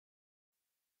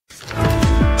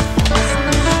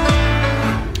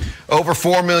Over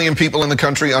 4 million people in the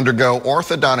country undergo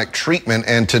orthodontic treatment,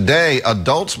 and today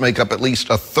adults make up at least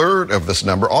a third of this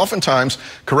number. Oftentimes,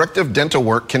 corrective dental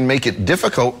work can make it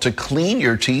difficult to clean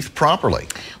your teeth properly.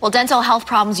 Well, dental health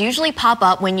problems usually pop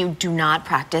up when you do not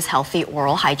practice healthy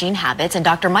oral hygiene habits. And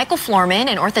Dr. Michael Florman,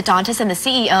 an orthodontist and the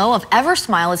CEO of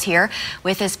EverSmile, is here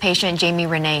with his patient Jamie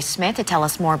Renée Smith to tell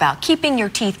us more about keeping your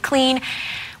teeth clean,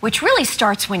 which really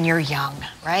starts when you're young,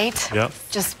 right? Yep.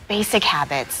 Just basic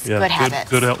habits, yeah, good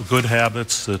habits. Good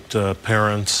habits that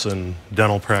parents and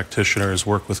dental practitioners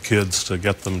work with kids to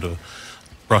get them to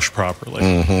brush properly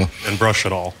and brush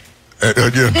at all.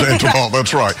 Yeah,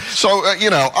 that's right. So,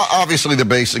 you know, obviously the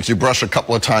basics, you brush a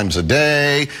couple of times a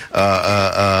day,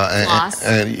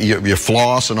 and you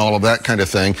floss and all of that kind of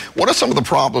thing. What are some of the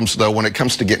problems, though, when it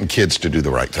comes to getting kids to do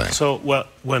the right thing? So,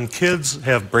 when kids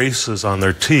have braces on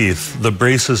their teeth, the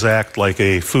braces act like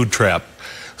a food trap.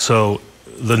 So,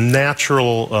 the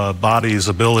natural body's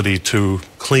ability to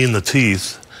clean the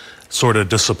teeth sort of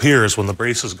disappears when the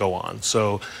braces go on.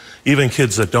 So, even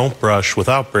kids that don't brush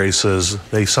without braces,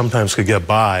 they sometimes could get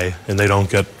by and they don't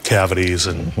get cavities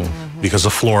and because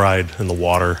of fluoride in the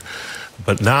water.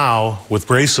 But now, with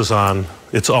braces on,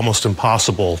 it's almost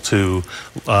impossible to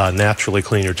naturally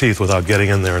clean your teeth without getting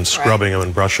in there and scrubbing them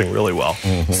and brushing really well.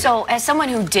 So, as someone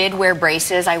who did wear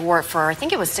braces, I wore it for, I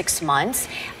think it was 6 months.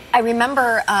 I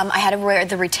remember I had to wear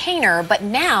the retainer, but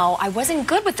now I wasn't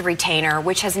good with the retainer,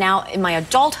 which has now, in my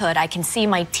adulthood, I can see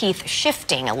my teeth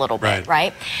shifting a little bit,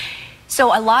 right?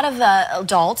 So a lot of the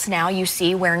adults now you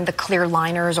see wearing the clear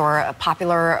liners, or a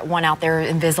popular one out there,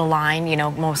 Invisalign, you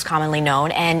know, most commonly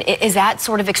known. And is that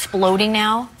sort of exploding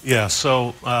now? Yeah,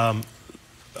 so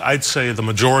I'd say the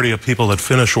majority of people that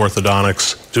finish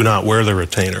orthodontics do not wear their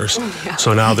retainers.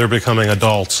 So now they're becoming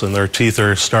adults and their teeth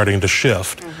are starting to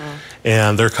shift.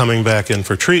 And they're coming back in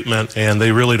for treatment, and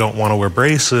they really don't want to wear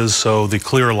braces, so the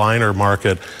clear liner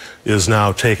market is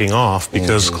now taking off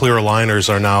because clear liners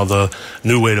are now the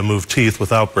new way to move teeth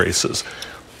without braces.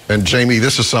 And Jamie,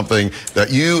 this is something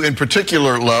that you in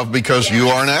particular love because you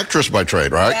are an actress by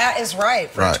trade, right? That is right.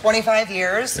 For 25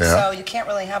 years, so you can't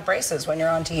really have braces when you're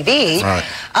on TV.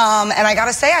 And I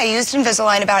gotta say, I used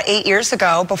Invisalign about 8 years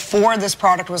ago, before this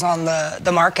product was on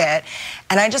the market,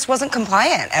 and I just wasn't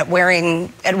compliant at wearing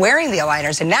the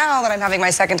aligners. And now that I'm having my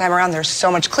second time around, they're so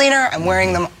much cleaner. I'm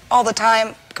wearing them all the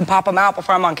time. Can pop them out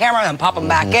before I'm on camera and pop them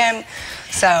back in.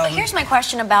 So here's my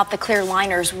question about the clear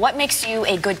liners. What makes you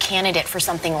a good candidate for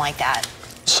something like that?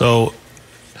 So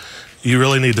you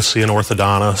really need to see an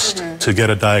orthodontist to get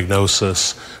a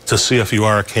diagnosis to see if you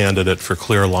are a candidate for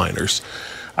clear liners.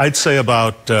 I'd say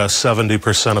about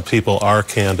 70% of people are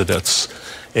candidates,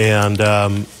 and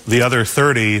the other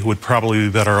 30 would probably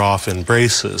be better off in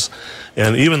braces.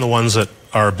 And even the ones that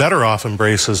are better off in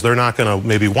braces, they're not going to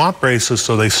maybe want braces,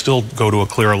 so they still go to a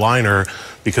clear liner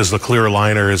because the clear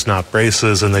liner is not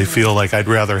braces, and they feel like I'd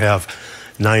rather have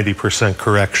 90%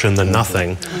 correction than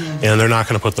nothing, and they're not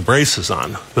going to put the braces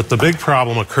on. But the big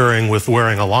problem occurring with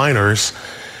wearing aligners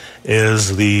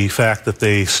is the fact that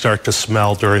they start to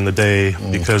smell during the day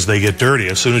because they get dirty.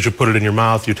 As soon as you put it in your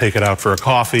mouth, you take it out for a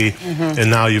coffee, and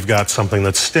now you've got something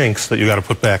that stinks that you got to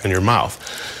put back in your mouth.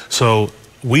 So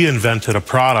we invented a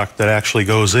product that actually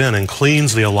goes in and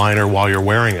cleans the aligner while you're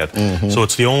wearing it. So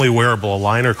it's the only wearable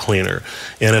aligner cleaner.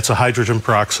 And it's a hydrogen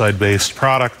peroxide-based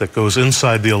product that goes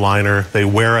inside the aligner. They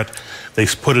wear it, they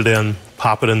put it in,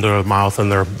 pop it into their mouth,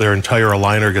 and their entire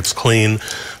aligner gets clean,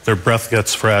 their breath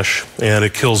gets fresh, and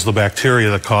it kills the bacteria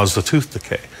that cause the tooth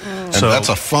decay. So that's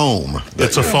a foam.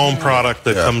 It's a foam product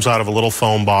that comes out of a little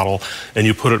foam bottle, and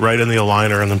you put it right in the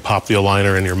aligner and then pop the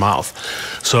aligner in your mouth.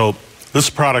 So this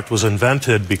product was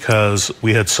invented because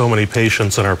we had so many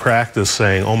patients in our practice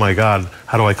saying, oh my God,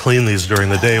 how do I clean these during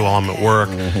the day while I'm at work?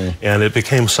 And it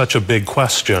became such a big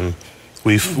question,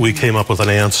 we came up with an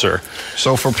answer.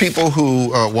 So for people who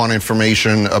want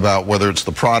information about whether it's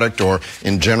the product or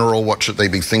in general, what should they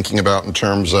be thinking about in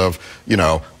terms of, you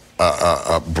know,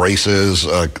 braces,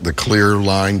 the clear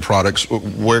line products,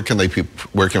 where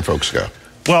can folks go?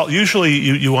 Well, usually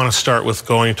you want to start with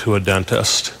going to a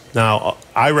dentist. Now,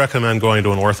 I recommend going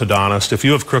to an orthodontist. If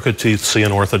you have crooked teeth, see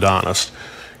an orthodontist.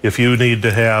 If you need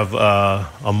to have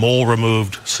a mole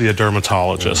removed, see a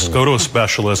dermatologist. Go to a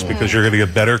specialist because you're going to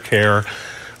get better care.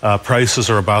 Prices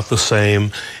are about the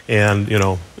same. And, you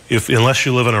know, unless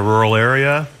you live in a rural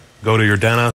area, go to your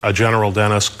dentist. A general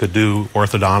dentist could do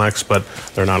orthodontics, but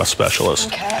they're not a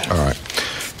specialist. All right.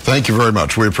 Thank you very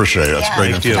much. We appreciate it. That's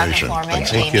great information.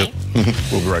 Thank you.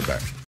 We'll be right back.